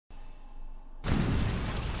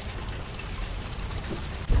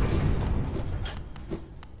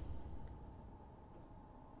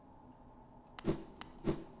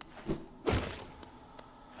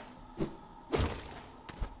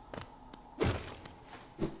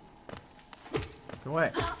Go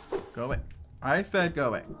away. Go away. I said go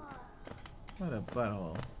away. What a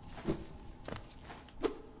butthole.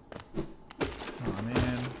 Oh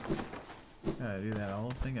man. Gotta do that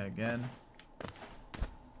whole thing again.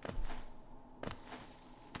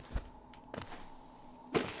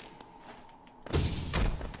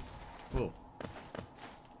 Whoa.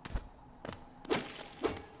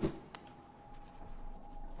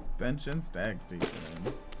 Bench and stag station.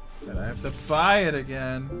 But I have to buy it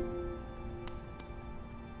again.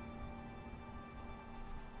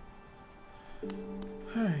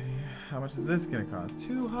 Alrighty, how much is this gonna cost?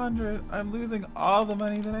 200. I'm losing all the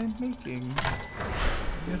money that I'm making. I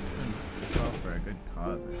guess it's all for a good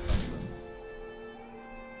cause or something.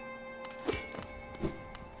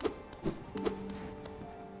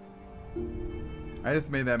 I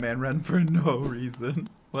just made that man run for no reason.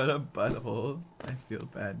 What a butthole. I feel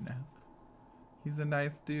bad now. He's a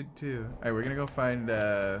nice dude too. Alright, we're gonna go find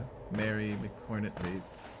Mary McHornetface.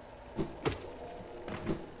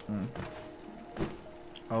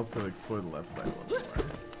 Also explore the left side a little more.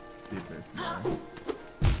 See if there's more.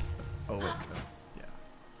 Oh wait, that's yeah.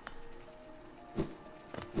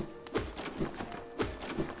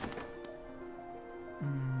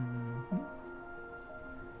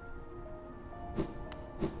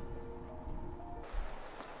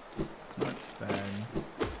 What stag?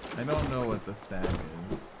 I don't know what the stag is.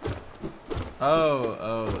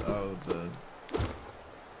 Oh, the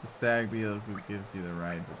stag beetle who gives you the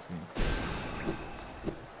ride between places.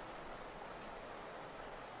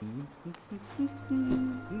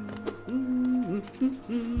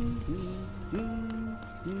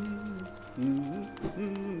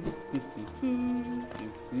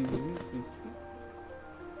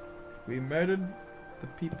 We murdered the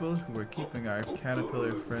people who were keeping our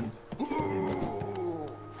caterpillar friend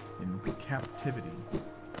in captivity.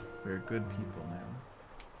 We're good people now.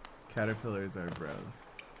 Caterpillars are bros.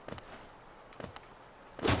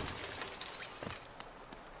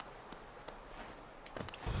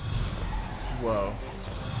 Whoa.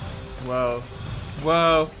 Whoa.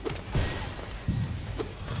 Whoa.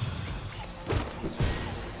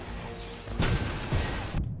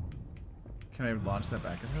 Can I launch that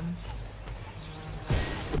back at him?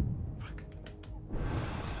 Fuck.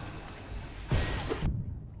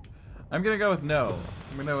 I'm gonna go with no.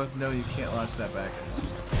 I'm gonna go with no, you can't launch that back at him.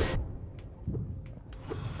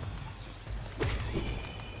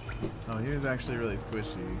 Oh, he was actually really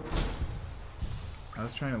squishy. I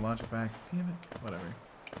was trying to launch it back. Damn it. Whatever.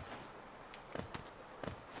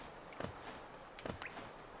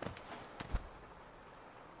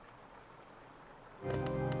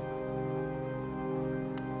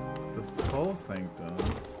 The Soul Sanctum.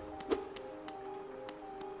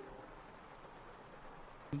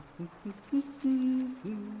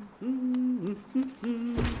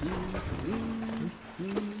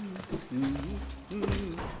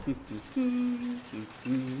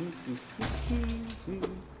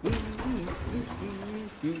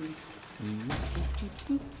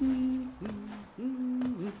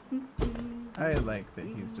 I like that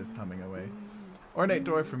he's just humming away. Ornate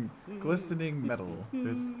door from glistening metal.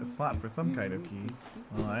 There's a slot for some kind of key.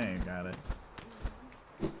 Well, I ain't got it.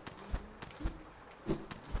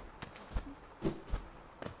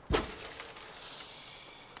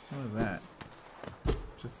 What was that?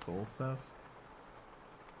 Just soul stuff?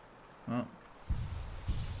 Oh.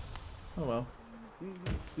 Oh well.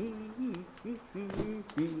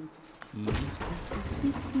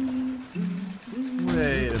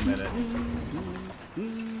 Wait a minute.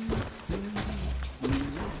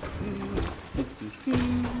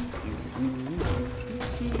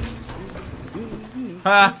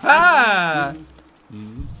 Ha ha!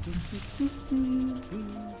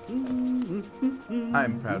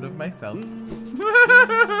 I'm proud of myself.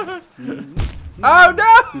 Oh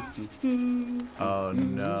no! Oh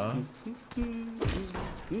no.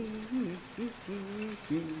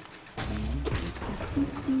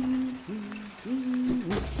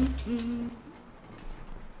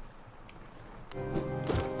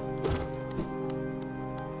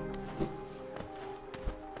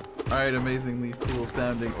 Alright, amazingly cool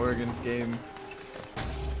sounding organ game.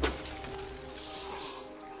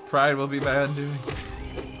 Pride will be my undoing.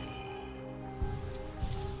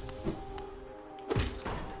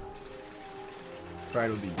 Pride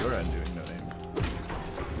will be your undoing, no name.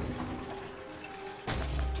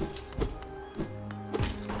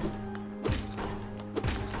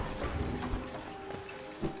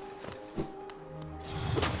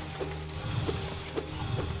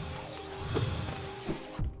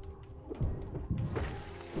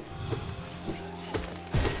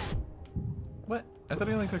 What? I thought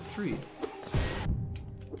he only took 3.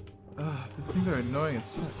 Ugh, these things are annoying as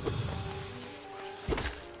fuck.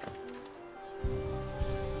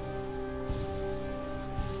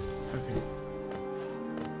 Okay.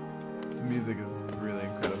 The music is really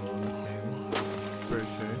incredible in this game. For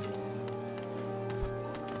sure.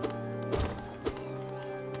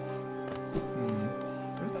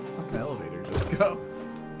 Where'd that fucking elevator just go?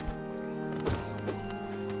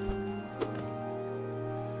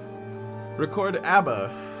 Record ABBA.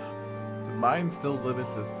 The mind still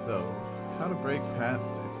limits us so. How to break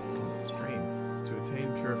past its constraints to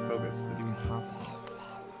attain pure focus. Is it even possible?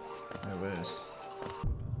 I wish.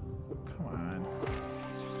 Come on.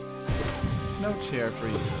 No chair for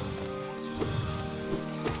you.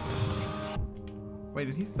 Wait,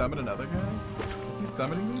 did he summon another guy? Is he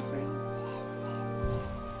summoning these things?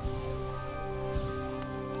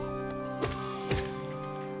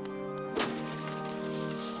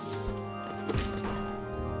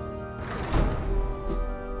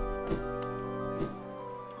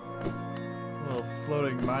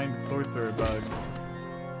 Floating mind sorcerer bugs.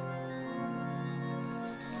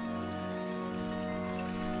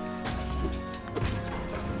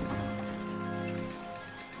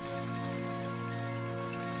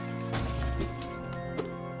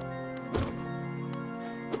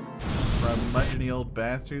 Mudgeny old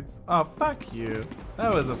bastards. Oh, fuck you.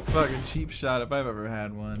 That was a fucking cheap shot if I've ever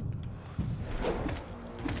had one.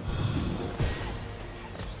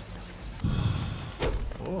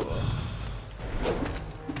 Oh.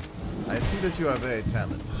 I see that you are very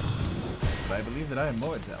talented, but I believe that I am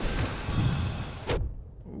more talented.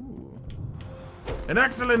 Ooh. An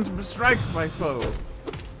excellent strike, my foe!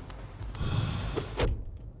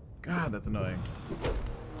 God, that's annoying.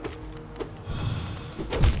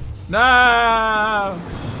 No! I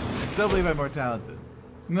still believe I'm more talented.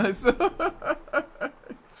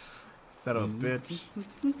 Son of a bitch.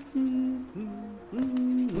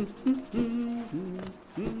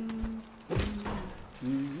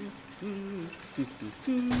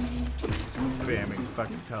 Spamming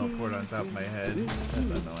fucking teleport on top of my head.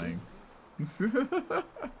 That's annoying.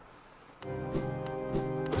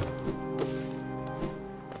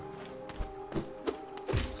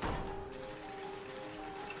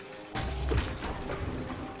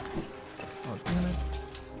 Oh, damn it.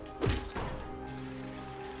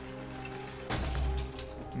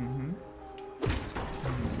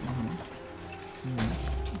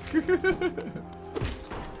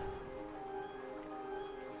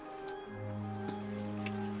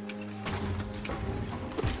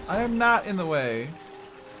 I am not in the way.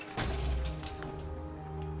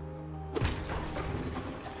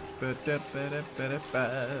 I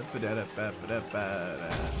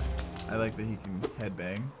like that he can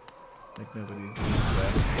headbang. Like nobody's used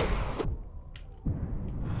that.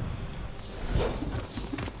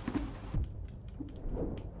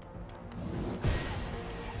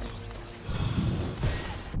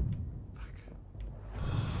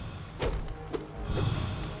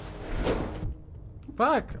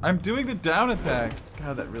 Fuck! I'm doing the down attack!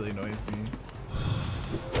 God, that really annoys me.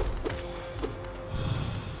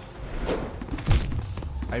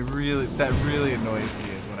 That really annoys me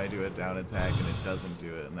is when I do a down attack and it doesn't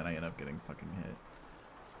do it and then I end up getting fucking hit.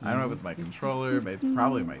 I don't know if it's my controller, but it's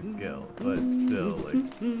probably my skill, but still, like,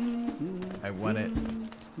 I want it.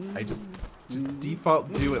 I just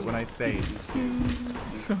default do it when I say it.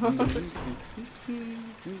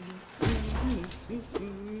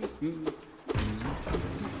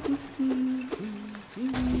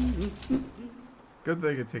 Good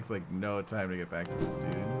thing it takes like no time to get back to this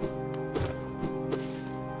dude.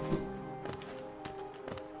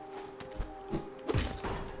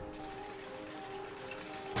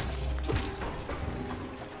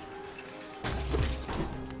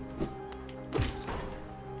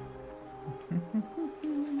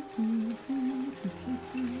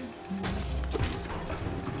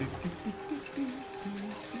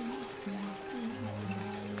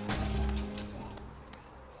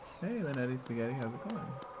 Hey, Linetti Spaghetti, how's it going?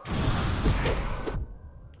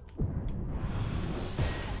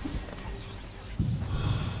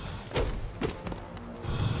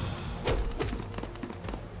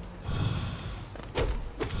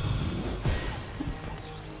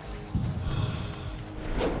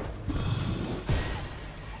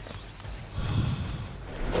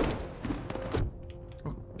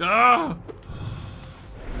 Ah!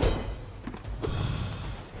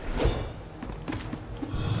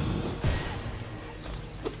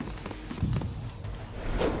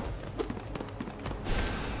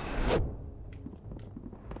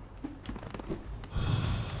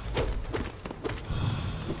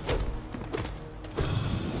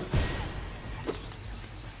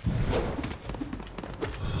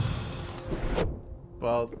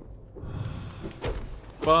 Balls.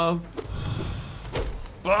 Balls.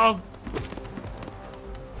 Balls.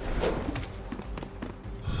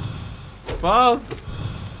 Balls.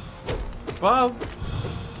 Balls.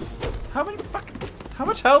 How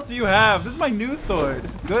much health do you have? This is my new sword.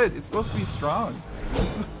 It's good. It's supposed to be strong.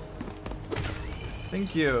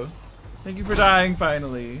 Thank you. Thank you for dying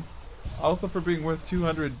finally. Also for being worth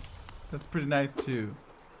 200. That's pretty nice too.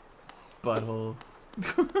 Butthole.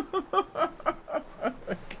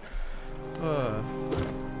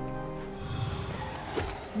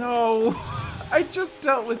 No! I just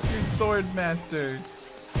dealt with your sword master.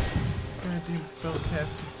 Goddamn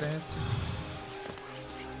spellcaster bastard.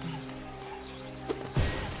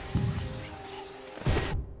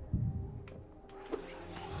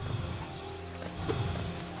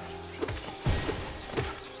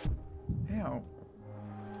 Ow.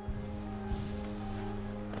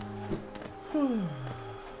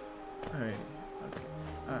 Alright. Okay.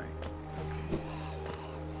 Alright. Okay.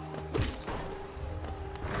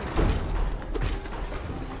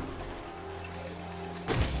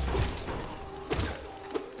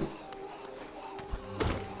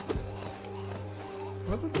 So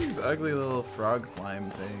what's with these ugly little frog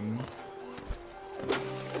slime things? I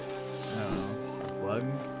don't know.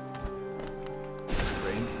 Slugs?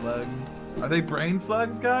 Brain slugs? Are they brain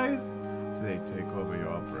slugs, guys? Do they take over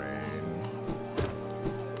your brain?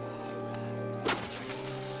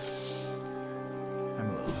 I'm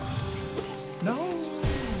a little lost. No!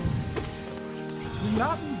 You're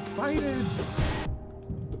not invited!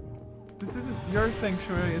 This isn't your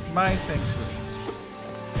sanctuary, it's my sanctuary.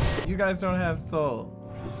 You guys don't have soul.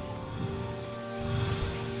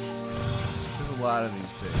 There's a lot of these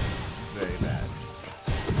things. It's very bad.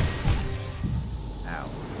 Ow.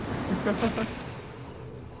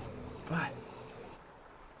 But I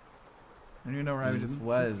don't even know where I just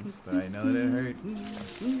was, but I know that it hurt.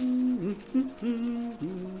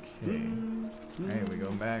 Okay. Alright, we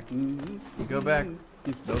go back. We go back.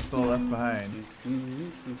 No soul left behind.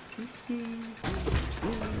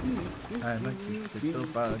 I'm a cute little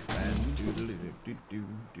bug man.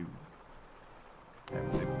 Doodle-doo-doo-doo-doo.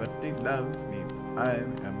 Everybody loves me. I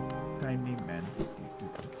am a tiny man.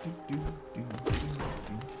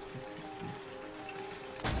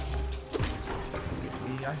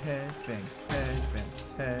 I headbang, headbang,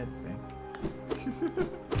 headbang.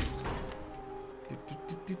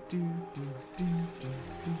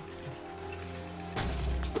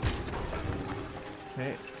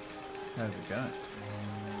 Hey, how's it going?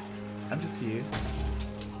 I'm just here,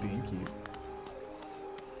 being cute.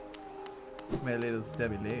 My little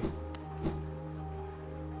stubby legs.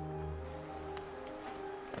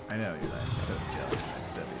 I know you're like so jealous of my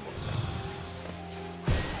stubby legs.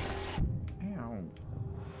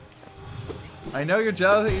 I know you're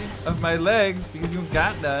jealous of my legs because you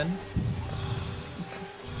got none.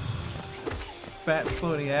 Fat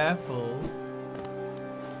floaty asshole.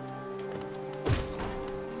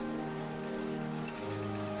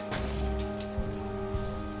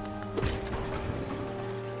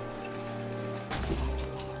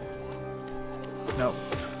 No,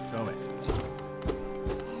 go away.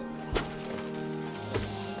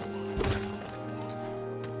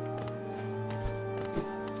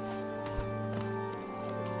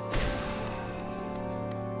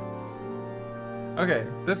 Okay,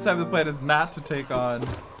 this time the plan is not to take on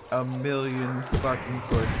a million fucking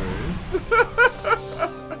sorcerers.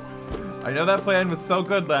 I know that plan was so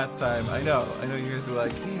good last time. I know you guys were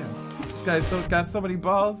like, damn, this guy's got so many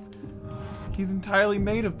balls. He's entirely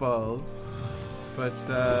made of balls. But,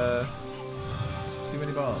 too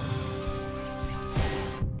many balls.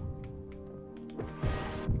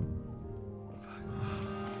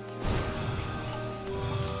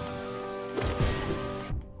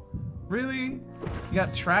 Really? You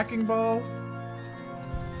got tracking balls?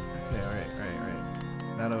 Okay, alright.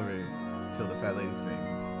 It's not over till the fat lady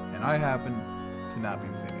sings. And I happen to not be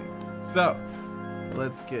singing. So,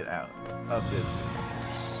 let's get out of this.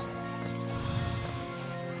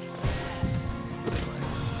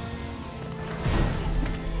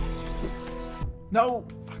 No!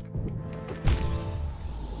 Fuck.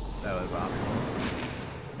 That was awful.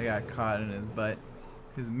 I got caught in his butt.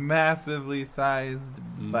 His massively sized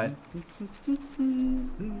butt.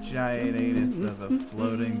 Giant anus of a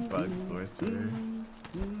floating bug sorcerer.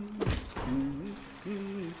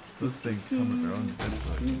 Those things come with their own zip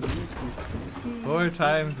code. 4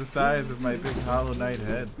 times the size of my big hollow knight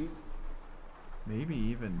head. Maybe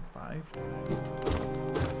even 5 times.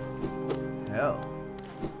 Hell.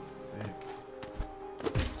 6.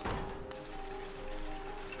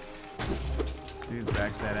 Dude,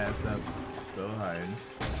 back that ass up so hard.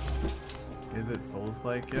 Is it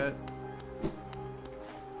Souls-like yet?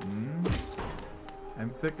 Hmm? I'm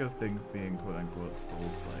sick of things being quote-unquote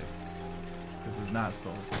Souls-like. This is not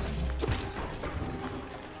Souls-like.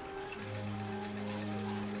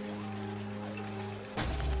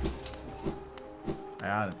 I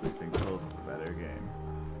honestly think Souls is a better game.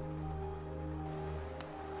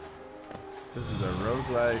 This is a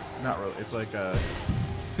roguelike, not rogue, it's like a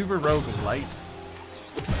super roguelite.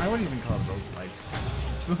 I wouldn't even call it roguelike.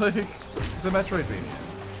 It's like, it's a Metroidvania.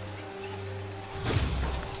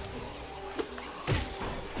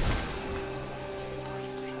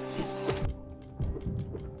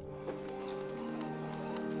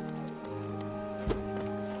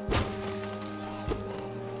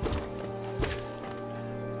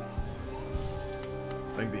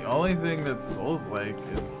 Like the only thing that's Souls-like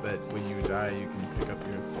is that when you die you can pick up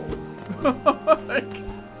your souls. Like,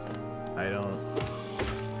 I don't...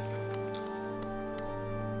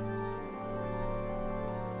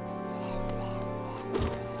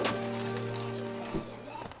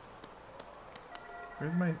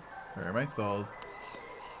 Where are my souls?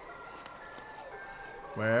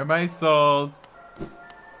 Where are my souls?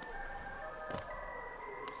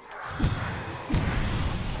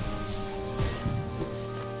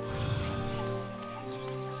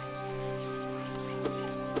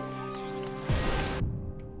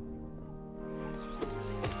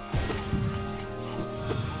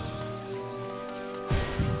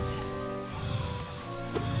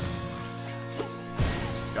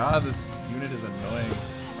 God, this unit is annoying.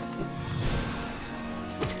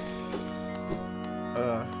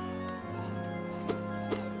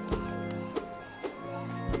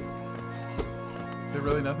 Is there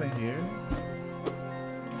really nothing here?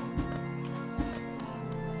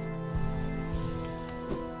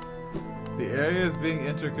 The areas being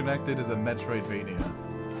interconnected is a Metroidvania.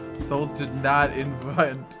 Souls did not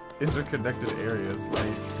invent interconnected areas,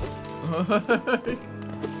 like...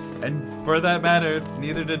 And for that matter,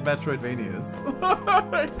 neither did Metroidvanias.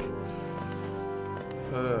 Like,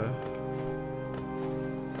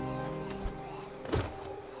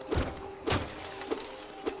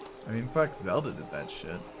 I mean, fuck, Zelda did that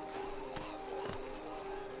shit.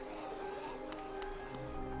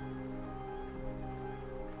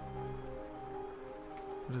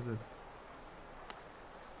 What is this?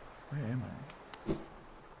 Where am I?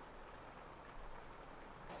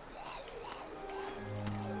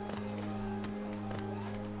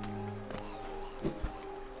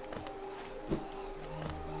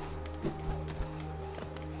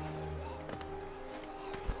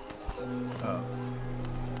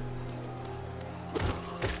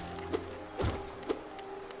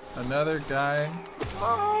 Another guy.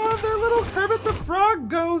 Oh, they're little Kermit the Frog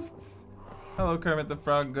ghosts. Hello, Kermit the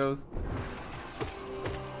Frog ghosts.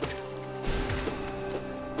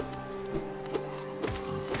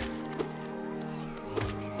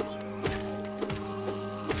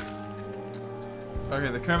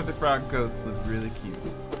 Okay, the Kermit the Frog ghost was really cute.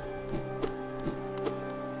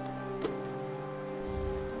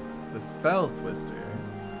 The Spell Twister.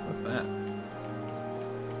 What's that?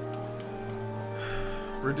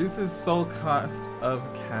 Reduces soul cost of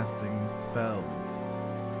casting spells.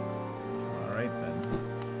 Alright then.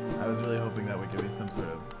 I was really hoping that would give me some sort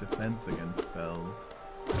of defense against spells.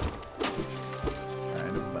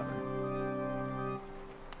 Kind of bummer.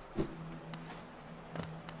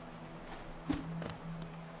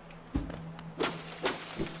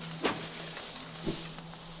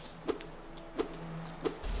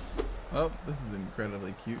 Oh, this is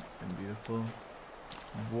incredibly cute and beautiful.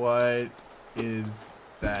 What is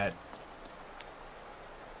that?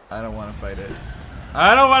 I don't want to fight it.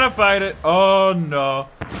 I don't want to fight it. Oh no.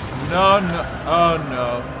 No, no. Oh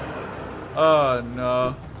no. Oh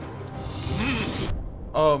no.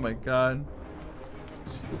 Oh my god.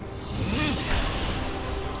 Jeez.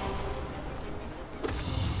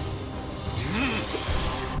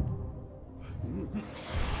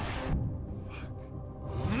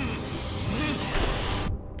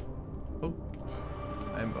 Oh.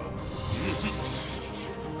 I'm bummed.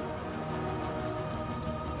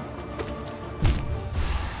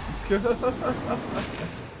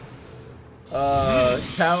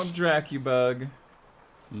 Count Dracubug.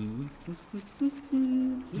 Look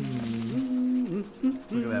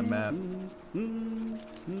at that map.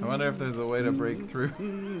 I wonder if there's a way to break through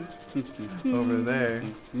over there.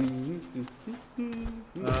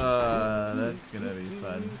 That's gonna be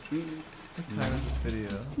fun. What time is this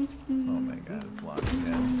video? Oh my god, it's long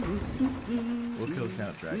again. We'll kill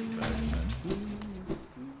Count Dracubug and then...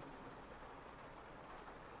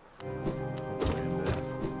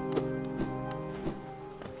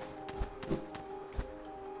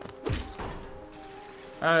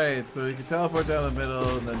 Alright, so we can teleport down the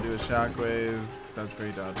middle and then do a shockwave. That's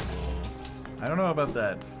very dodgeable. I don't know about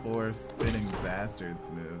that 4 spinning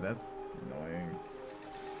bastards move. That's annoying.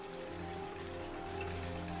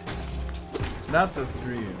 Not the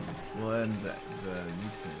stream. We'll end the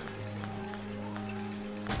YouTube.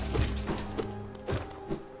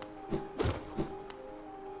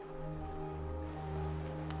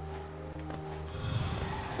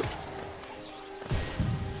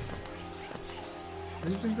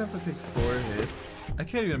 These things have to take 4 hits. I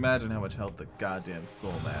can't even imagine how much health the goddamn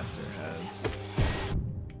Soul Master has.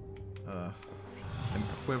 I'm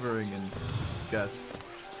quivering in disgust.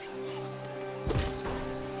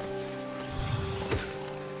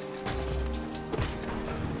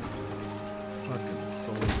 Fucking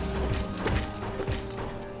Soul Master.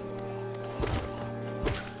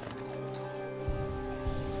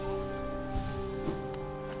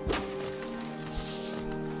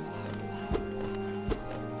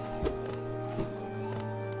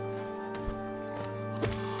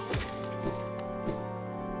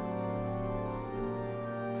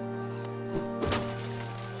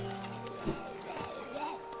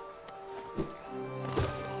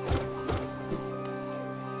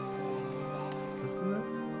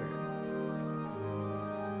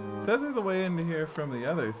 It says there's a way into here from the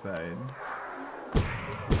other side.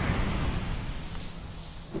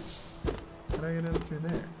 How do I get in through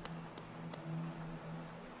there?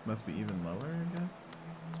 Must be even lower, I guess.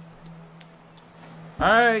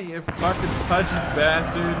 Alright, you fucking pudgy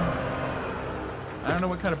bastard. I don't know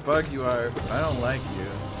what kind of bug you are, but I don't like you.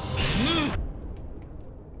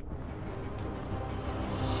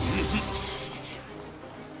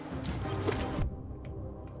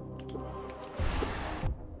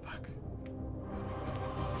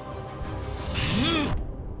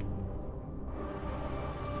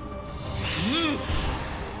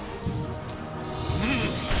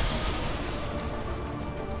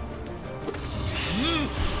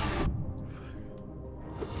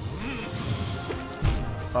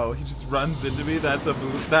 Oh, he just runs into me? That's a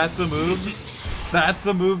move? That's a move? That's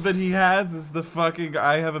a move that he has? Is the fucking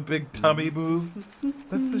I have a big tummy move?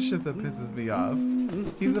 That's the shit that pisses me off.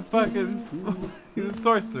 He's a fucking... He's a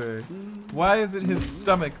sorcerer. Why is it his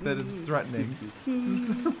stomach that is threatening? It's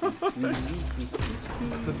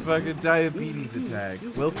the fucking diabetes attack.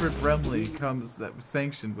 Wilford Brimley comes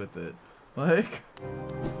sanctioned with it. Like...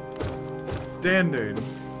 Standard.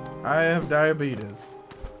 I have diabetes.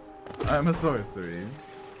 I'm a sorcery.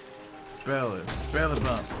 Belly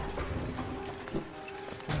bump.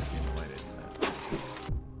 God damn it, why did I do that?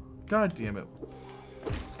 God damn it.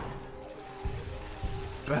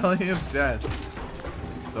 Belly of death.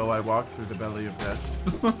 Though I walk through the belly of death.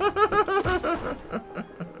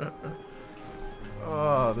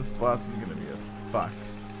 Oh, this boss is gonna be a fuck.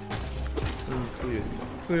 This is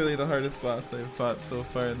clearly the hardest boss I've fought so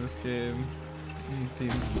far in this game. He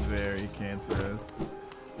seems very cancerous.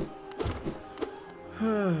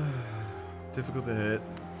 Difficult to hit.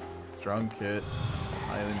 Strong kit.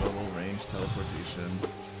 Highly mobile range teleportation.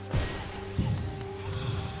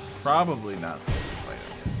 Probably not supposed to fight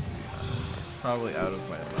him, to be honest. Probably out of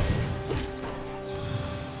my level.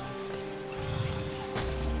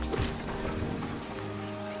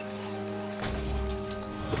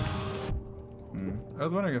 I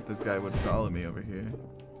was wondering if this guy would follow me over here.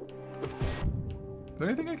 Is there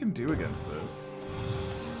anything I can do against this?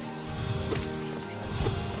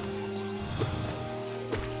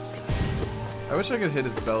 I wish I could hit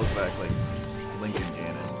his spells back like Lincoln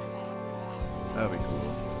Ganon. That would be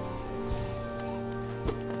cool.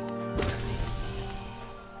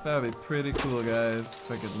 That would be pretty cool, guys, if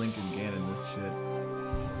I could Lincoln Ganon this shit.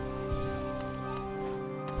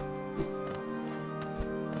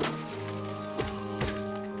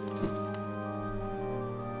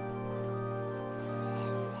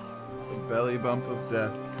 The belly bump of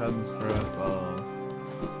death comes for us all.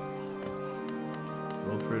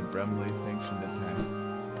 Wilford Brimley sanctioned attacks.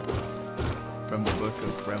 From the book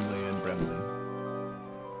of Brimley and Brimley.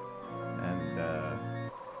 And,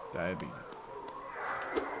 diabetes.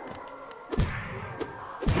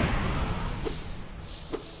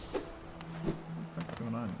 What's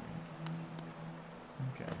going on here?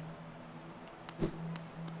 Okay.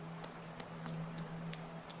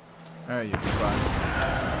 Alright, you fuck.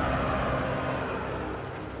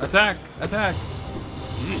 Attack! Attack!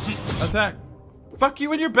 Attack! Fuck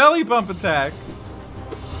you and your belly bump attack!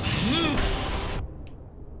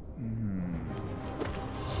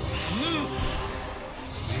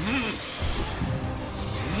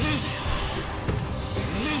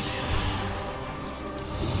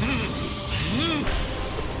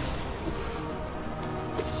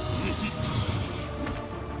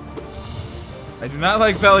 I do not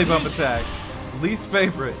like belly bump attack. Least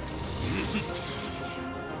favorite.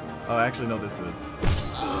 Oh, actually, no, this is.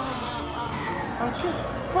 Oh, shit.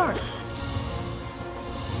 Fuck.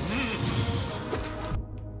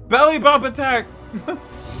 Belly bump attack!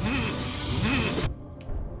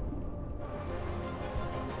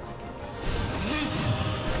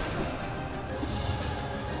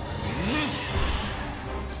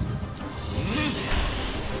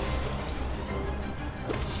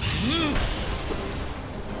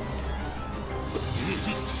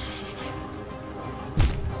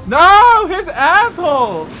 No! His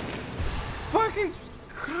asshole! Fucking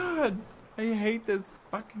God. I hate this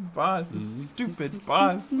fucking boss. This stupid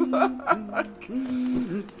boss.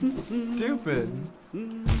 Stupid.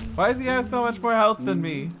 Why does he have so much more health than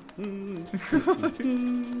me?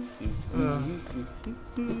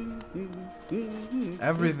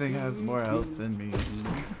 Everything has more health than me.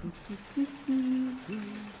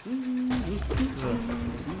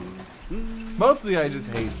 Mostly I just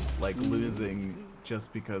hate like losing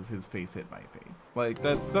just because his face hit my face. Like,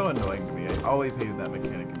 that's so annoying to me. I always hated that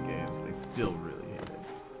mechanic in games. I still really hate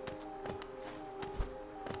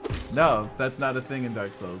it. No, that's not a thing in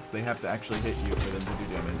Dark Souls. They have to actually hit you for them to do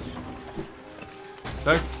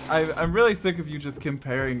damage. I'm really sick of you just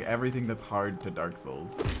comparing everything that's hard to Dark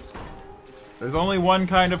Souls. There's only one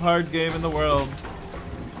kind of hard game in the world.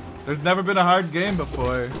 There's never been a hard game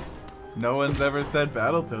before. No one's ever said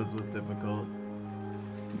Battletoads was difficult.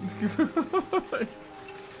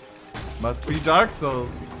 Must be Dark Souls.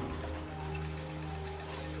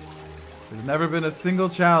 There's never been a single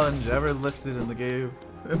challenge ever lifted in the game,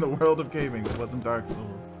 in the world of gaming, that wasn't Dark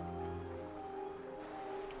Souls.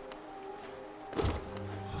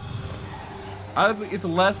 Honestly, it's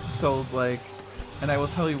less Souls-like, and I will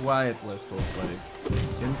tell you why it's less Souls-like.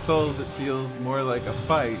 In Souls, it feels more like a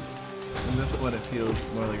fight. In this one, it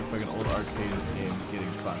feels more like a fucking old arcade game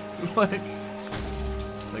getting fucked.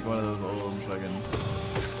 like one of those old fucking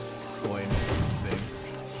coin sinks,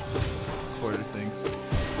 quarter sinks.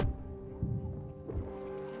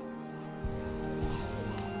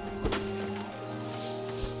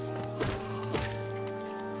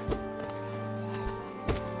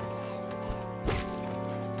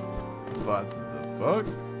 What the fuck?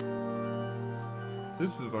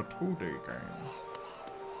 This is a 2D game.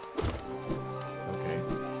 Okay.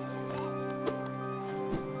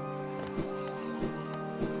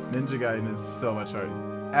 Ninja Gaiden is so much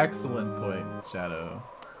harder. Excellent point, Shadow.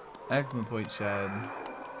 Excellent point, Shad.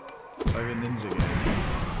 Fucking Ninja Gaiden.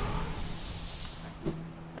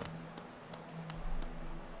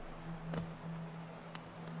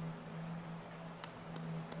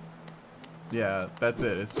 Yeah, that's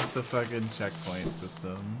it. It's just the fucking checkpoint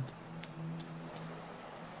system.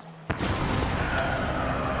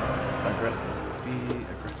 Aggressive. Be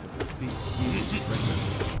aggressive. Be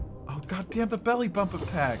aggressive. Oh goddamn, the belly bump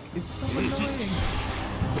attack. It's so annoying.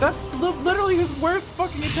 That's literally his worst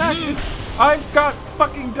fucking attack. Is I've got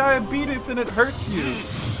fucking diabetes and it hurts you.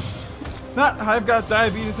 Not I've got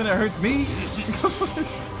diabetes and it hurts me.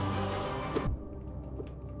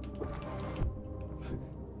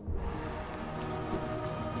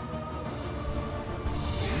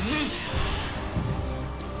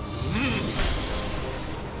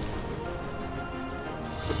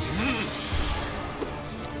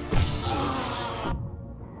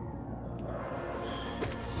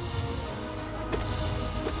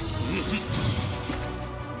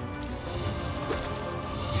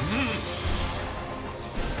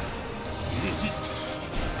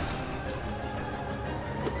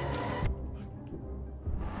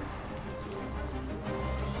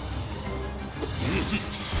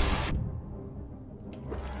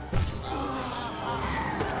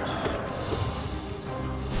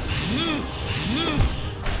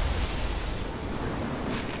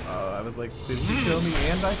 Like, did he kill me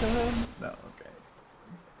and I kill him? No, okay.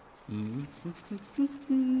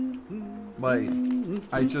 Like,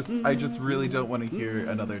 I just really don't want to hear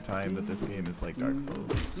another time that this game is like Dark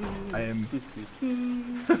Souls. I am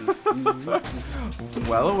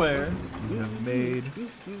well aware you have made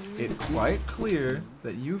it quite clear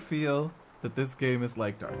that you feel that this game is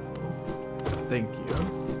like Dark Souls. Thank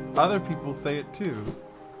you. Other people say it too.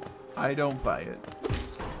 I don't buy it.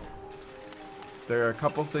 There are a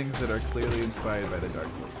couple things that are clearly inspired by the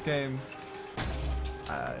Dark Souls games.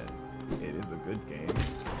 It is a good game.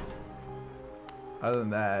 Other than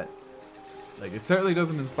that, like, it certainly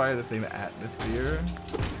doesn't inspire the same atmosphere.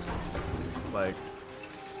 Like,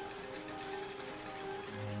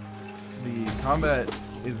 the combat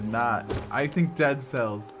is not... I think Dead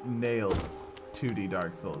Cells nailed 2D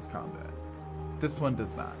Dark Souls combat. This one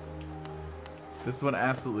does not. This one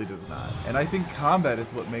absolutely does not. And I think combat is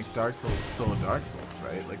what makes Dark Souls so Dark Souls,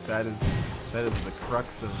 right? Like that is the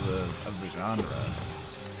crux of the genre.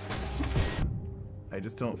 I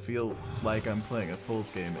just don't feel like I'm playing a Souls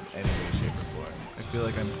game in any way, shape, or form. I feel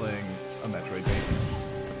like I'm playing a Metroidvania.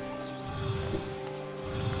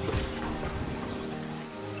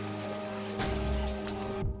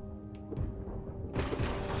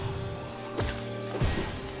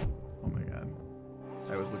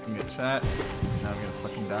 Chat. Now I'm gonna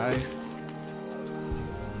fucking die.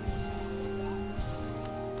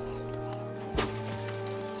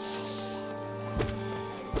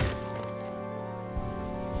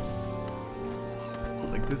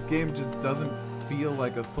 Like this game just doesn't feel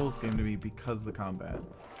like a Souls game to me because of the combat,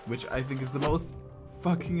 which I think is the most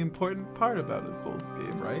fucking important part about a Souls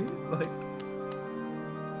game, right? Like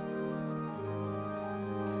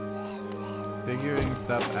figuring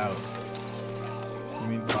stuff out. You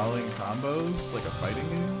mean following combos like a fighting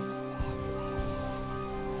game?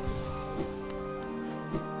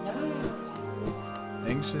 Yes.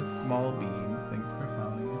 Anxious small bean, thanks for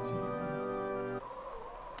following it.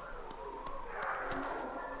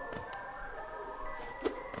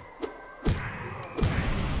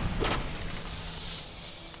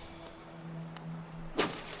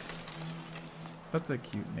 That's a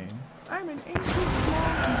cute name. I'm an anxious small bean.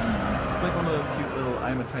 It's like one of those cute little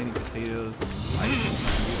I'm a tiny potatoes and I can do the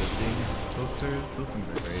thing posters. Those things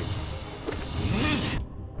are great.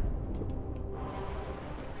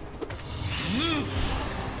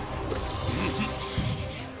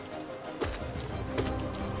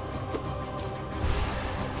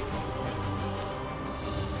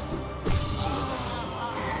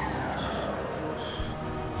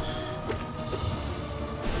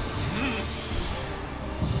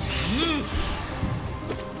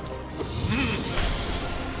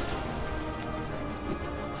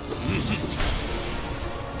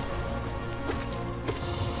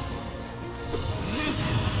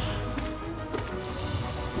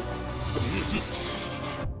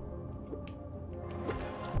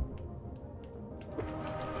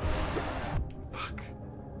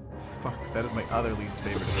 That is my other least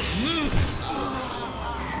favorite of it.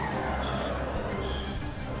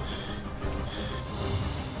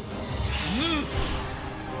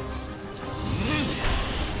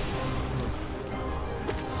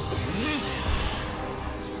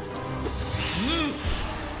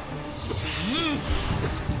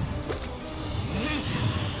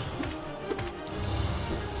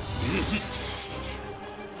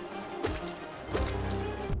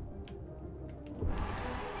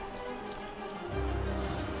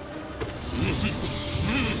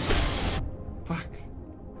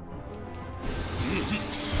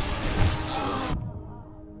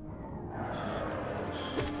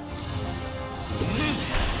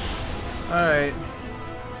 Alright.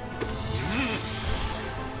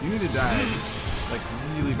 You need to die, like,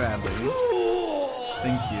 really badly.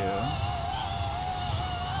 Thank you.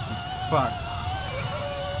 Fuck.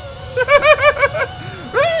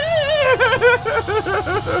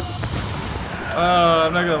 Oh,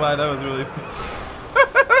 I'm not gonna lie, that was really fun.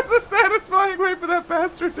 That was a satisfying way for that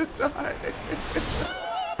bastard to die.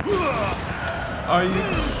 Are you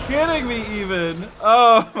kidding me even?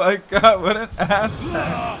 Oh my god, what an ass.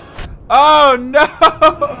 Oh no!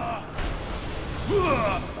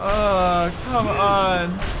 Oh, come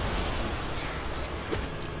on.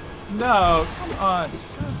 No, come on.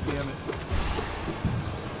 God damn it.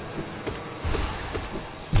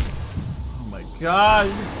 Oh my god,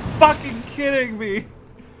 you're fucking kidding me.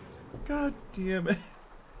 God damn it.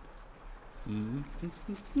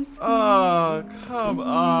 Oh, come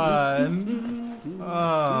on.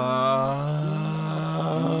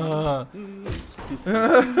 Oh.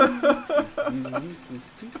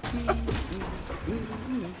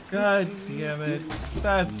 God damn it.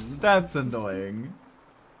 That's annoying.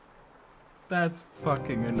 That's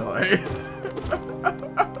fucking annoying.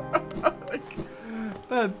 Like,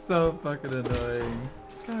 that's so fucking annoying.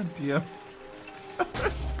 God damn.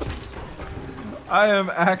 I am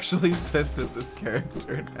actually pissed at this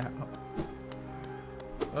character now.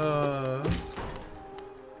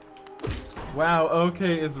 Wow,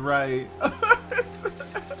 okay is right.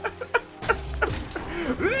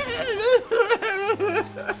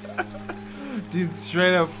 Dude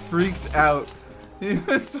straight up freaked out. He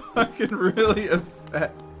was fucking really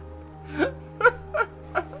upset.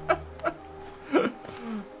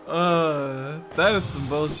 That is some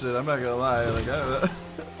bullshit, I'm not gonna lie. Like,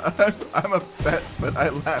 I'm upset, but I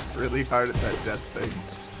laughed really hard at that death thing.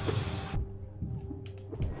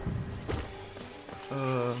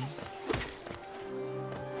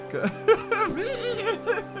 God.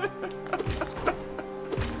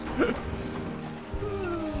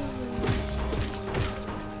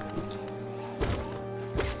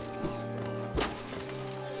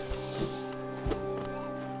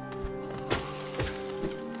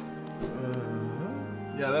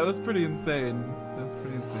 Yeah, that was pretty insane. That was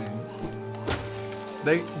pretty insane.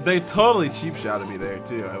 They totally cheap shotted me there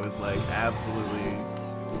too. I was like absolutely,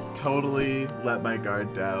 totally let my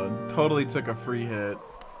guard down. Totally took a free hit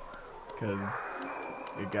because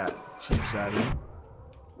it got cheap shotted.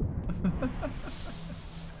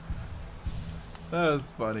 That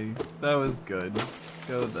was funny. That was good.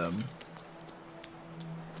 Go them.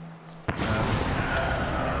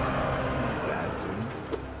 Bastards.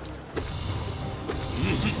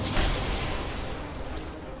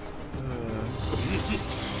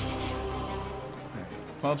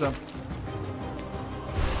 Alright, small jump.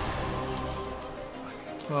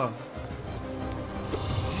 Oh.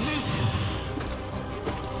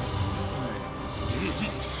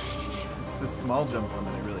 It's the small jump one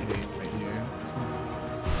that I really hate right here.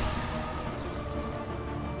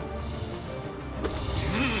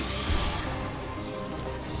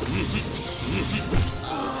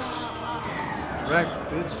 Wreck,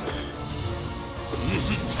 bitch.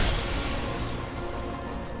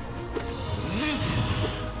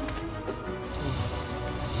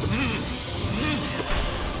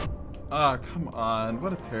 Ah, oh, come on.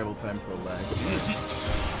 What a terrible time for a lag.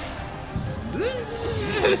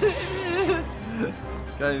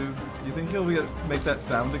 Guys, you think he'll make that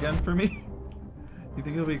sound again for me? You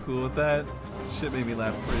think he'll be cool with that? Shit made me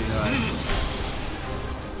laugh pretty hard.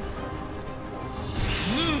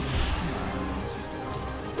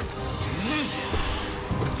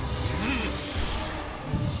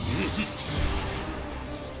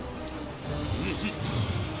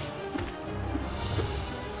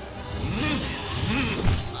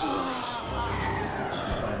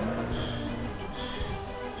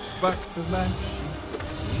 Fuck the lunch.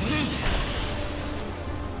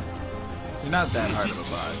 You're not that hard of a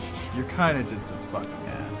boss. You're kind of just a fucking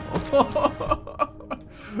asshole. Like,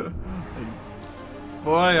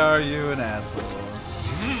 boy, are you an asshole.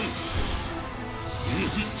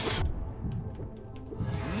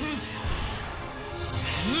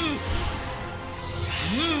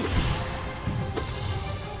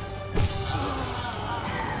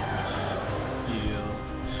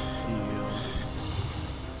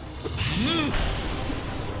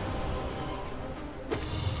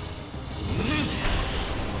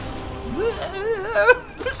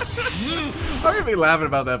 I'm gonna be laughing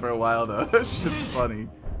about that for a while though. That shit's funny.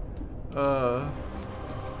 I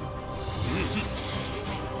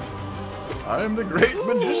am the great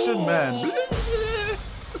magician man.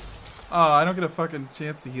 Oh, I don't get a fucking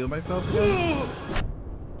chance to heal myself again?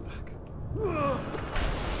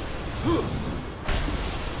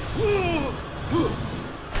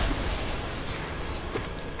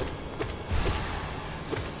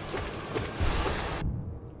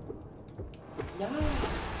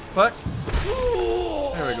 Fuck. Fuck.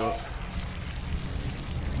 There we go.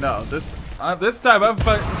 No, this time I'm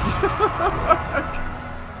fuck.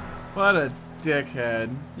 What a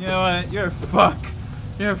dickhead. You know what? You're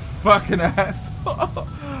a fucking asshole.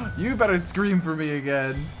 You better scream for me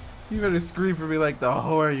again. You better scream for me like the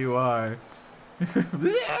whore you are. You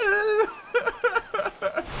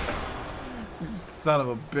son of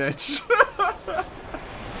a bitch.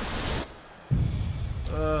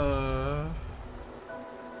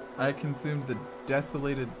 I consumed the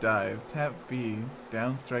desolated dive. Tap B.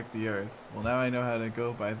 Down strike the earth. Well, now I know how to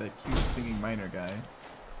go by that cute singing miner guy.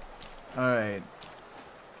 Alright.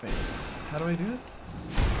 Wait. How do I do it?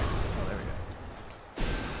 Oh, there we go.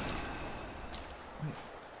 Wait.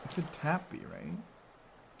 It said tap B, right?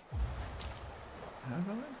 How does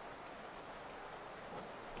that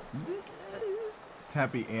work?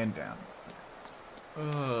 Tap B and down.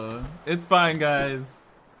 It's fine, guys.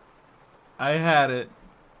 I had it.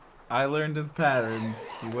 I learned his patterns.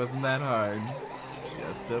 He wasn't that hard.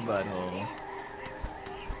 Just a butthole.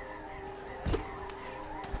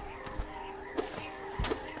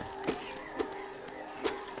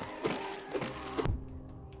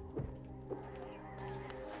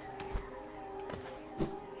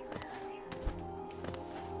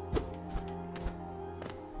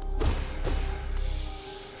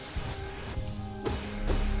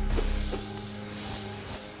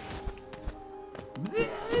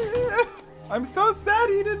 I'm so sad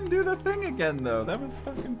he didn't do the thing again, though. That was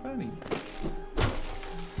fucking funny.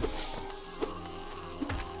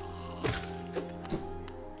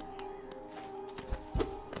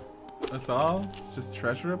 That's all? It's just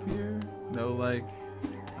treasure up here? No, like,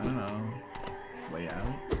 I don't know, way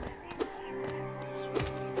out?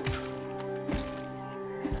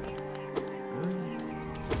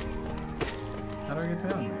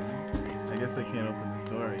 can't open this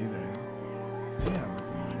door either. Damn, that's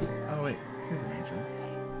annoying. Oh wait, here's an entrance.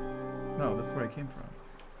 No, that's where I came from.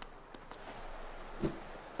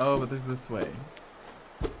 Oh, but there's this way.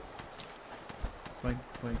 Boink,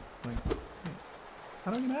 boink, boink. Wait,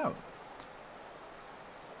 how do I get out?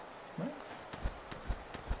 What?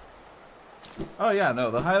 Oh yeah,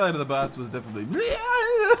 no, the highlight of the boss was definitely...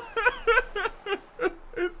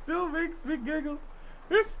 It still makes me giggle.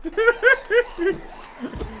 It's still...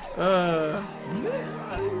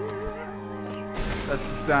 That's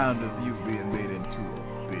the sound of you being made into a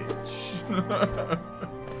bitch.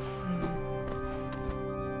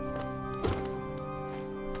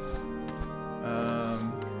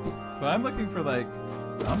 So I'm looking for like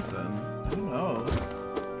something. I don't know.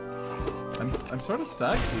 I'm sort of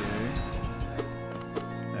stuck here.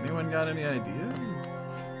 Anyone got any ideas?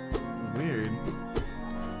 It's weird.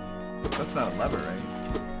 That's not a lever, right?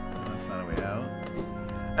 No, that's not a way out.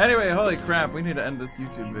 Anyway, holy crap, we need to end this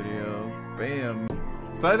YouTube video. Bam.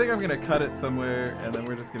 So I think I'm gonna cut it somewhere, and then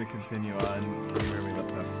we're just gonna continue on from where we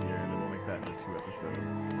left off here, and then we'll make that into 2 episodes.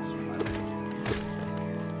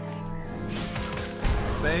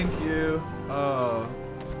 Thank you. Oh,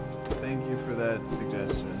 thank you for that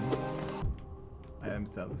suggestion. I am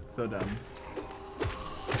so dumb.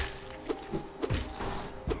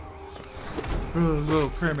 Oh,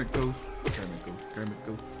 kermit ghosts. Kermit ghosts, kermit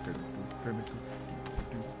ghosts, kermit ghosts, kermit ghosts.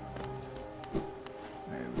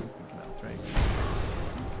 Alright, I'm just gonna pronounce right.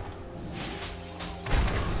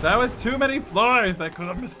 That was too many floors! I could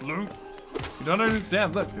have missed loot. You don't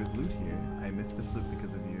understand. Look, there's loot here. I missed this loot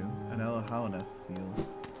because of you. An Elohaunus seal.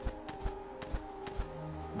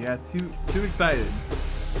 Yeah, too excited.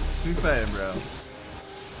 Too excited, bro.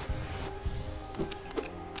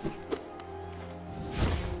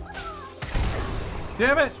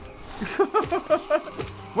 Damn it!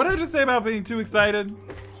 What did I just say about being too excited?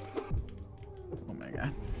 Oh my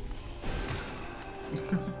god.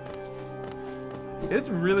 It's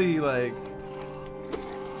really like...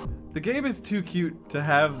 The game is too cute to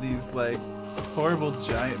have these like horrible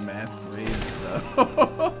giant masquerades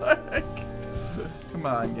though. Like, come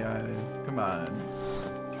on guys, come on.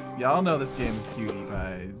 Y'all know this game is cutie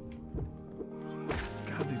pies.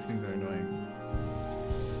 God, these things are annoying.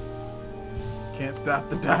 Can't stop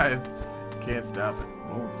the dive. Can't stop it.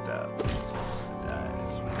 Won't stop. Dive.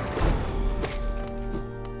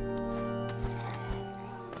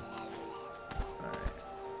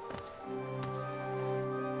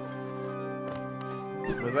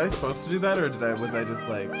 Alright. Was I supposed to do that, or was I just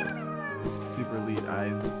like super elite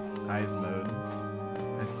eyes mode?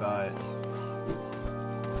 I saw it.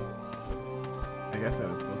 I guess I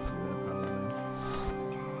was supposed to do that probably.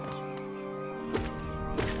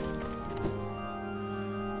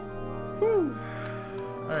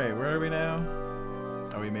 Alright, where are we now?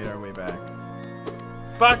 Oh, we made our way back.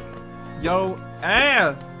 Fuck yo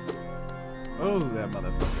ass! Oh, that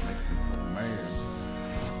motherfucker makes me so mad.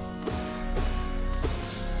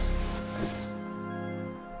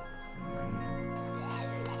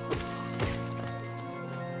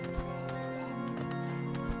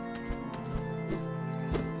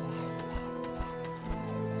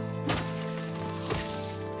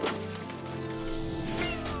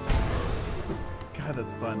 God,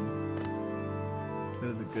 that's fun. That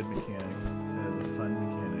is a good mechanic. That is a fun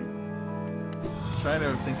mechanic. I'm trying to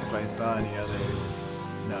think if I saw any other.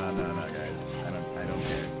 No, guys. I don't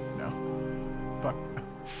care. No. Fuck.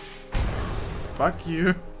 Fuck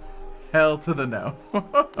you. Hell to the no.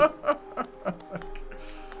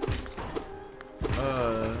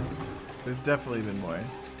 There's definitely been more.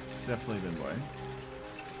 Definitely been more.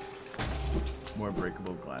 More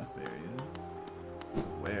breakable glass areas.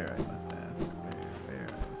 Where, I must ask.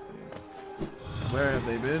 Where have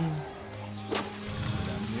they been?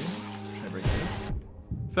 Down here. Can I break this?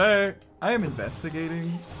 Sir, I am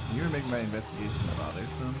investigating. You are making my investigation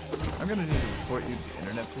bothersome. I'm gonna need to report you to the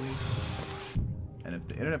internet police. And if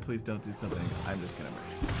the internet police don't do something, I'm just gonna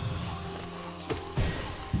murder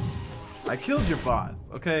you. I killed your boss,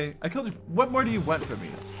 okay? I killed you. What more do you want from me?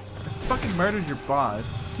 I fucking murdered your boss.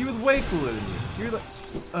 He was way cooler than you. You're like,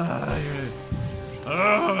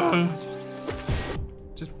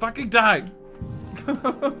 just fucking die. God,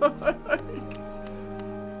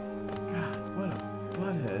 what a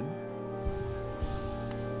butthead.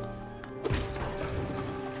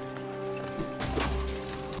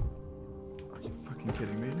 Are you fucking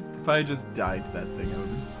kidding me? If I just died to that thing, I would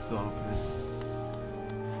have been so pissed.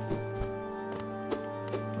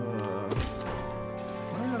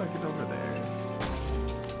 Why did I get over there?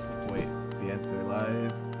 Wait, the answer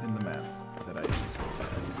lies in the map that I just looked at.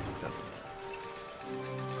 It doesn't.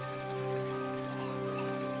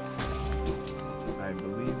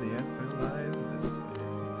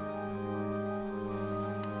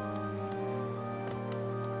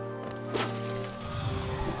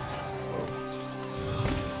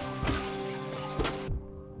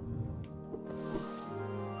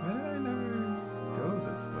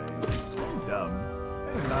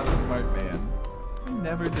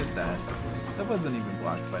 That wasn't even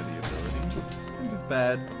blocked by the ability. I'm just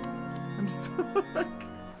bad. I'm just like...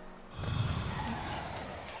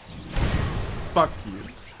 Fuck you.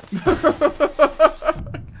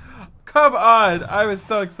 Come on! I was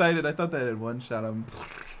so excited. I thought that had one-shot him.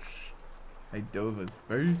 I dove his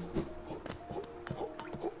face.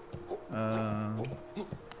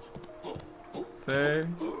 Sir,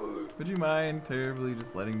 would you mind terribly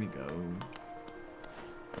just letting me go?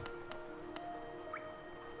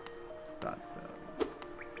 Thought so.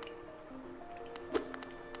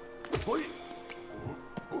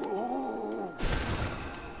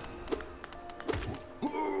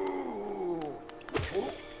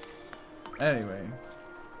 Anyway,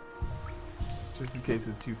 just in case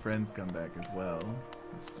his two friends come back as well,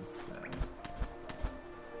 it's just,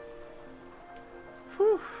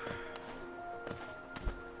 whew.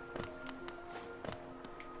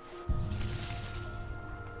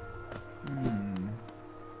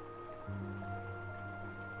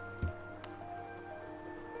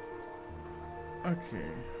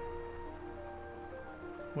 Okay.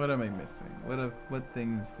 What am I missing? What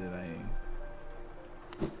things did I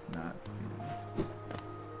not see?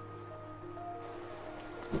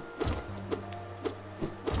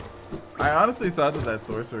 I honestly thought that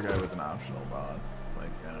sorcerer guy was an optional boss. Like,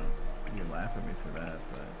 you can laugh at me for that,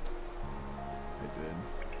 but I did.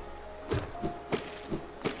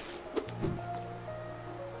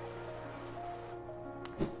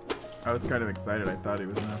 I was kind of excited. I thought he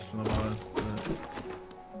was an optional boss, but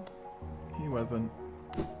he wasn't.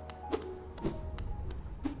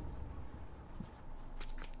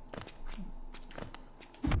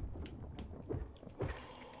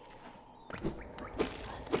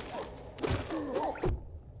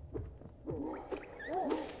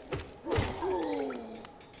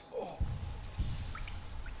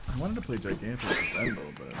 I wanted to play Gigantic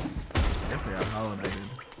Resemble, but I guess I got Hollow Knighted.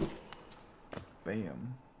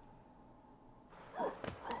 Bam.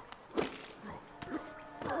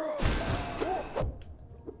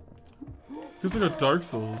 Just like a Dark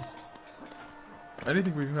Souls.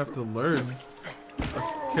 Anything where you have to learn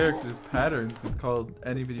a character's patterns is called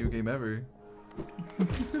any video game ever.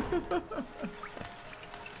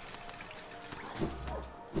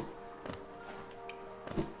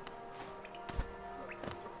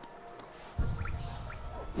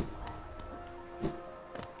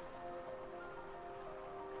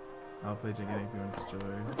 I'll play Gigantic if you want to enjoy.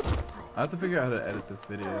 I'll have to figure out how to edit this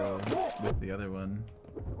video with the other one.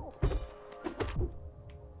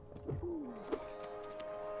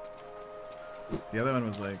 The other one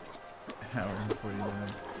was like an hour and 40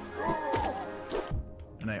 minutes.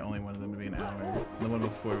 And I only wanted them to be an hour. The one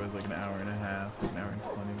before was like an hour and a half, an hour and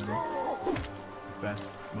 20 minutes.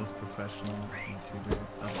 Best, most professional YouTuber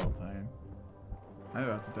of all time. I'm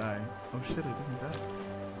about to die. Oh shit, I didn't die.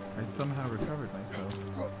 I somehow recovered myself.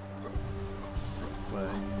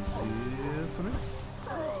 What?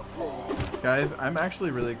 Guys, I'm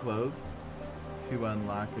actually really close to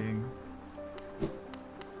unlocking.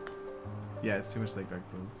 Yeah, it's too much like Dark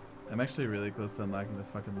Souls. I'm actually really close to unlocking the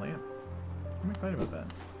fucking lamp. I'm excited about that.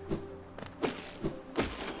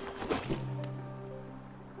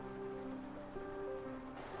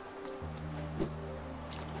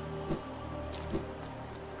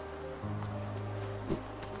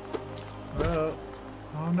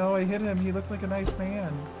 Oh no, I hit him. He looked like a nice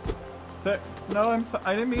man. Sir, no,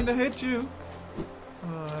 I didn't mean to hit you.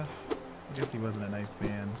 I guess he wasn't a nice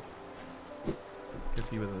man. Guess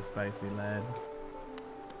he was a spicy lad.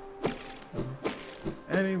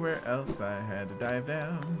 Anywhere else I had to dive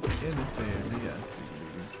down in this area.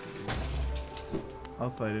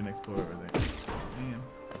 Also, I didn't explore over there. Damn.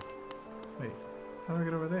 Wait, how do I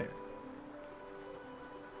get over there?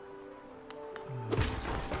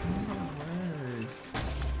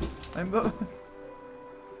 I'm the...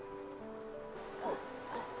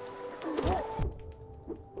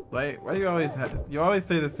 Why do you always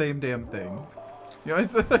say the same damn thing? You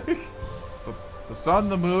always say like, the sun,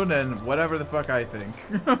 the moon, and whatever the fuck I think.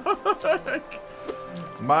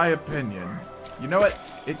 My opinion. You know what?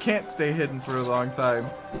 It can't stay hidden for a long time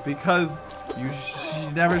because you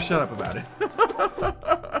never shut up about it.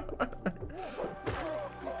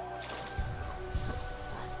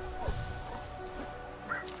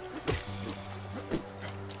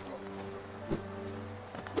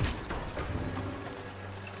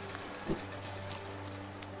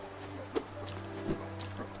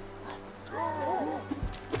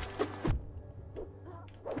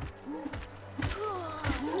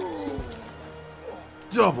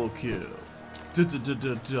 Double kill.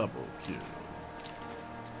 Double kill.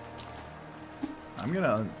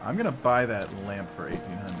 I'm gonna buy that lamp for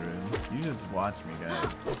 1800. You just watch me,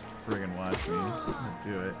 guys. Just friggin' watch me. I'm gonna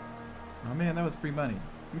do it. Oh man, that was free money.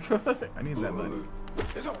 I need that money.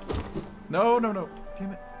 No, no, no.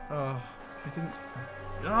 Damn it. Oh, I didn't.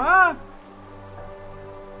 Ah!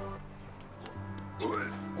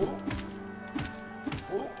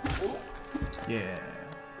 Yeah.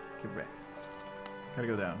 Correct. Gotta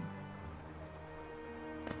go down.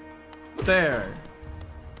 There.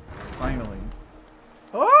 Finally.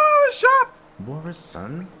 Oh, a shop! War's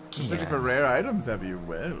son? I'm searching for rare items, have you?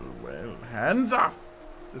 Well, well. Hands off!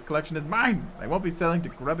 This collection is mine! I won't be selling to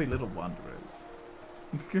grubby little wanderers.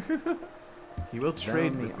 He will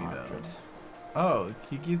trade with me, though. Oh,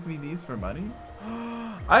 he gives me these for money?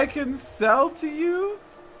 I can sell to you?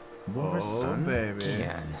 War's son? Baby.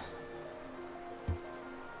 Kian.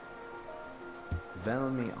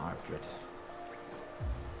 Velmi Ardred.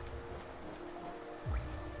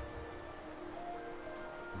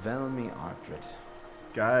 Velmi Ardred.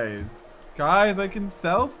 Guys, I can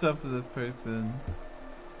sell stuff to this person.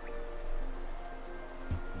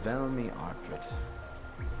 Velmi Ardred.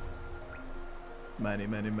 Money,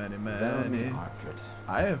 money, money, money. Velmi Ardred.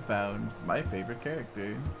 I have found my favorite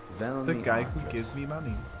character. Velmi The guy Ardred. who gives me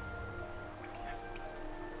money. Yes.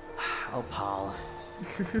 Oh, Paul.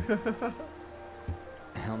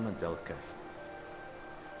 Helma Dilka.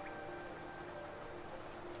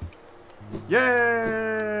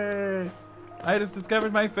 Yay! I just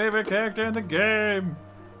discovered my favorite character in the game.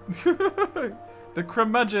 The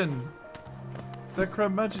curmudgeon. The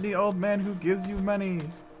curmudgeon-y old man who gives you money.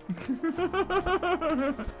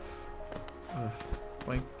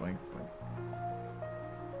 Boink, boink, boink.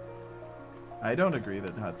 I don't agree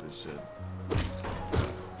that Hatsu should.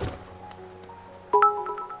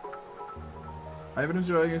 I've been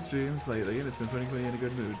enjoying your streams lately, and it's been putting me in a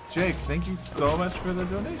good mood. Jake, thank you so much for the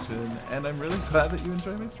donation, and I'm really glad that you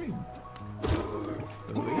enjoy my streams.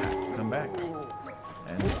 So yeah, come back.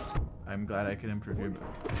 And I'm glad I can improve your mood.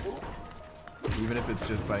 Even if it's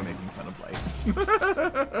just by making fun of life.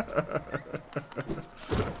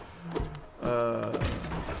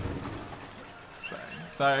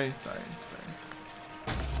 Sorry.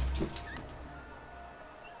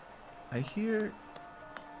 I hear...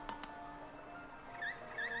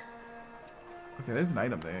 Okay, there's an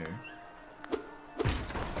item there.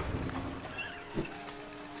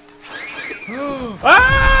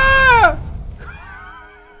 Ah!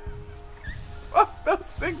 Fuck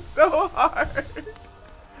those things so hard!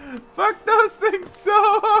 Fuck those things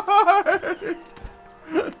so hard!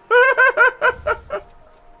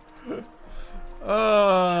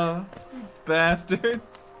 Oh, bastards.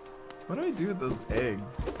 What do I do with those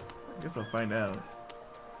eggs? I guess I'll find out.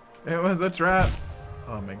 It was a trap.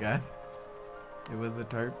 Oh my god. It was a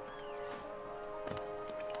tarp.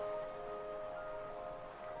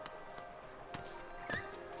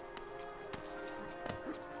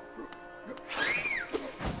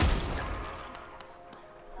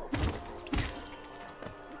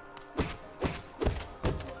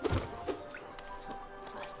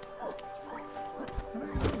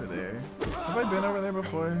 Over there. Have I been over there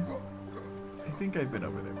before? I think I've been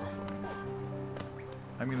over there before.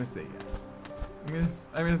 I'm gonna say yes.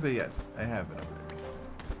 I'm gonna say yes. I have been over there.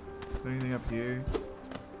 Is there anything up here?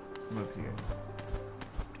 I'm up here.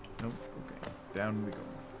 Nope. Okay. Down we go.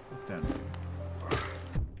 What's down here?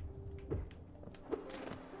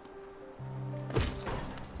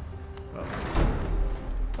 Oh.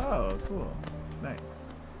 Oh, cool. Nice.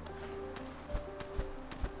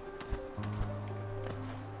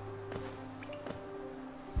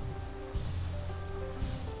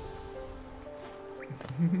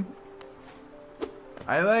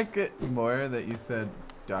 I like it more that you said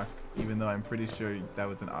duck, even though I'm pretty sure that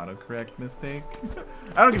was an autocorrect mistake.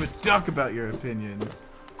 I don't give a duck about your opinions.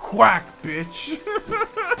 Quack, bitch!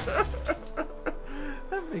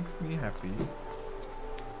 That makes me happy.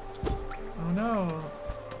 Oh no.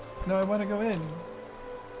 No, I want to go in.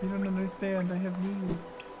 You don't understand. I have needs.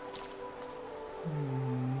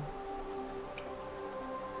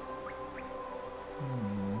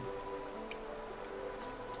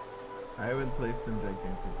 I would play some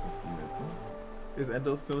gigantic with you as well. Is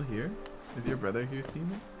Endel still here? Is your brother here,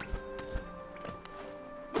 Steven?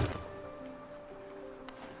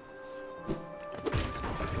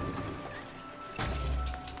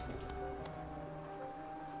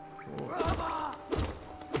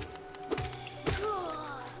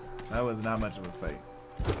 That was not much of a fight.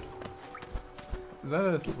 Is that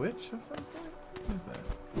a switch of some sort? What is that?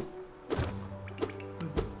 What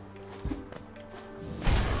is this?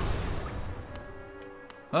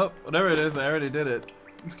 Oh, whatever it is, I already did it.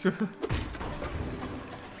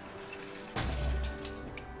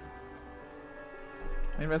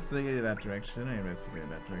 I investigated that direction. I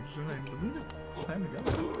investigated that direction. I believe it's time to go.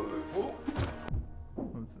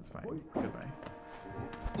 Well, this is fine. Goodbye.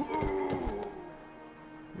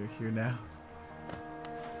 You're here now.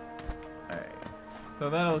 Alright.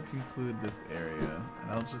 So that'll conclude this area.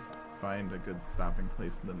 And I'll just find a good stopping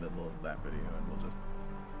place in the middle of that video. And we'll just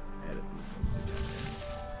edit these ones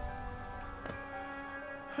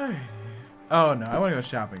together. Alright. Oh no, I want to go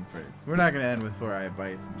shopping first. We're not going to end before I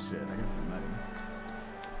buy some shit. I got some money.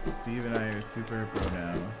 Steve and I are super pro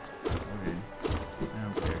now. Okay. I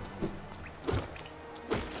don't care.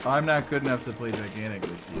 Oh, I'm not good enough to play gigantic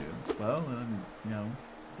with you. Well, you know,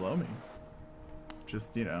 blow me.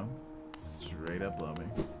 Just, you know, straight up blow me.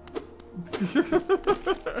 That's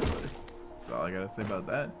all I gotta say about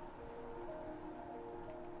that.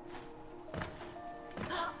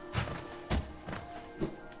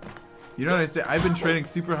 You don't understand. I've been training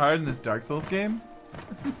super hard in this Dark Souls game.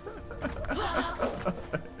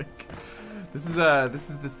 This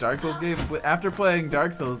is this Dark Souls game. After playing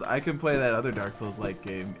Dark Souls, I can play that other Dark Souls-like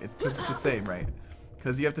game. It's because it's the same, right?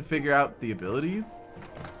 Because you have to figure out the abilities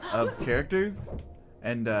of characters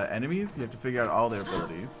and enemies. You have to figure out all their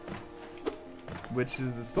abilities, which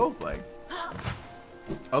is a Souls-like.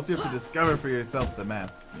 Also, you have to discover for yourself the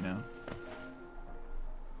maps, you know?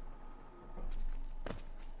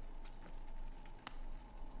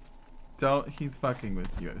 Don't, he's fucking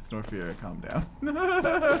with you. Snorfear, calm down.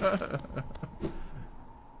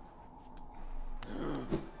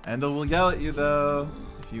 Endel will yell at you though.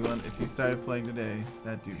 If you started playing today,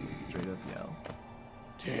 that dude will straight up yell.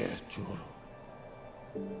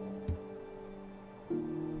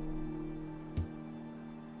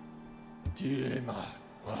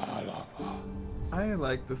 I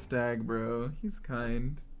like the stag, bro. He's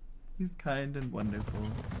kind. He's kind and wonderful.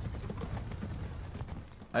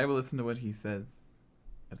 I will listen to what he says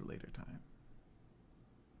at a later time.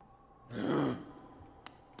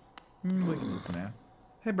 We can listen now.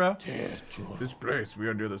 Hey, bro. This place, we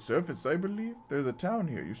are near the surface, I believe. There's a town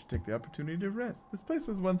here. You should take the opportunity to rest. This place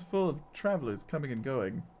was once full of travelers coming and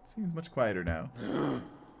going. It seems much quieter now.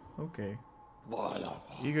 Okay.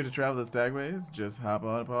 Eager to travel the stagways? Just hop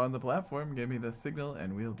on upon the platform, give me the signal,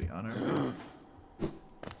 and we'll be on our way.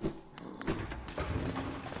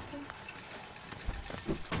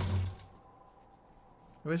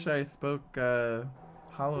 I wish I spoke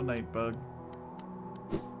Hollow Knight bug.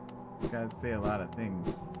 You guys say a lot of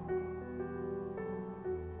things.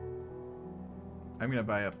 I'm gonna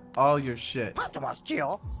buy up all your shit.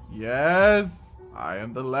 Yes! I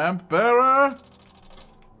am the lamp bearer!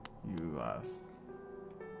 You asked.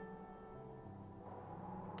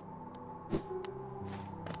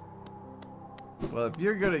 Well, if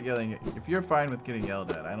you're good at yelling, if you're fine with getting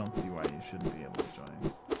yelled at, I don't see why you shouldn't be able to join.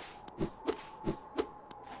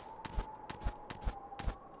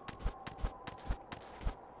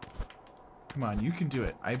 Come on, you can do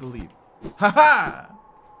it. I believe. Haha!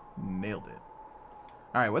 Nailed it.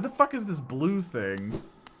 Alright, what the fuck is this blue thing?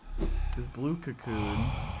 This blue cocoon.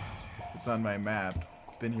 It's on my map.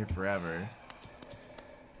 It's been here forever.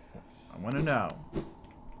 I wanna know.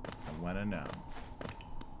 I wanna know.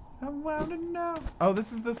 I wanna know. Oh,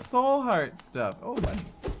 this is the soul heart stuff. Oh, money.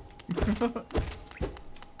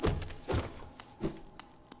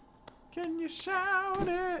 Can you shout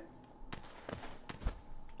it?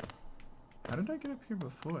 How did I get up here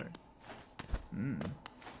before? I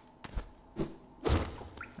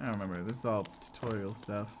don't remember. This is all tutorial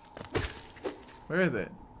stuff. Where is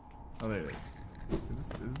it? Oh, there it is. Is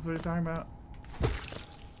this what you're talking about?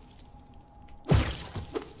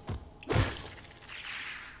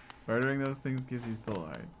 Murdering those things gives you soul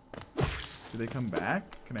hearts. Do they come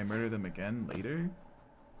back? Can I murder them again later?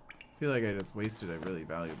 I feel like I just wasted a really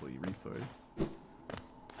valuable resource.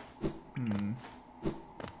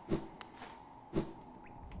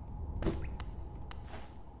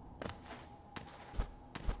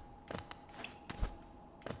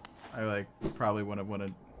 I like probably would have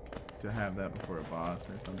wanted to have that before a boss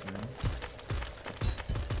or something.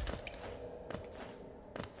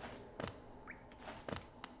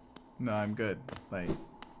 No, I'm good. Like,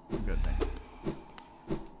 I'm good, man.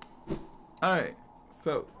 Alright,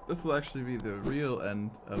 so this will actually be the real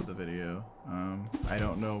end of the video. I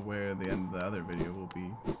don't know where the end of the other video will be,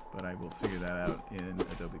 but I will figure that out in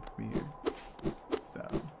Adobe Premiere. So,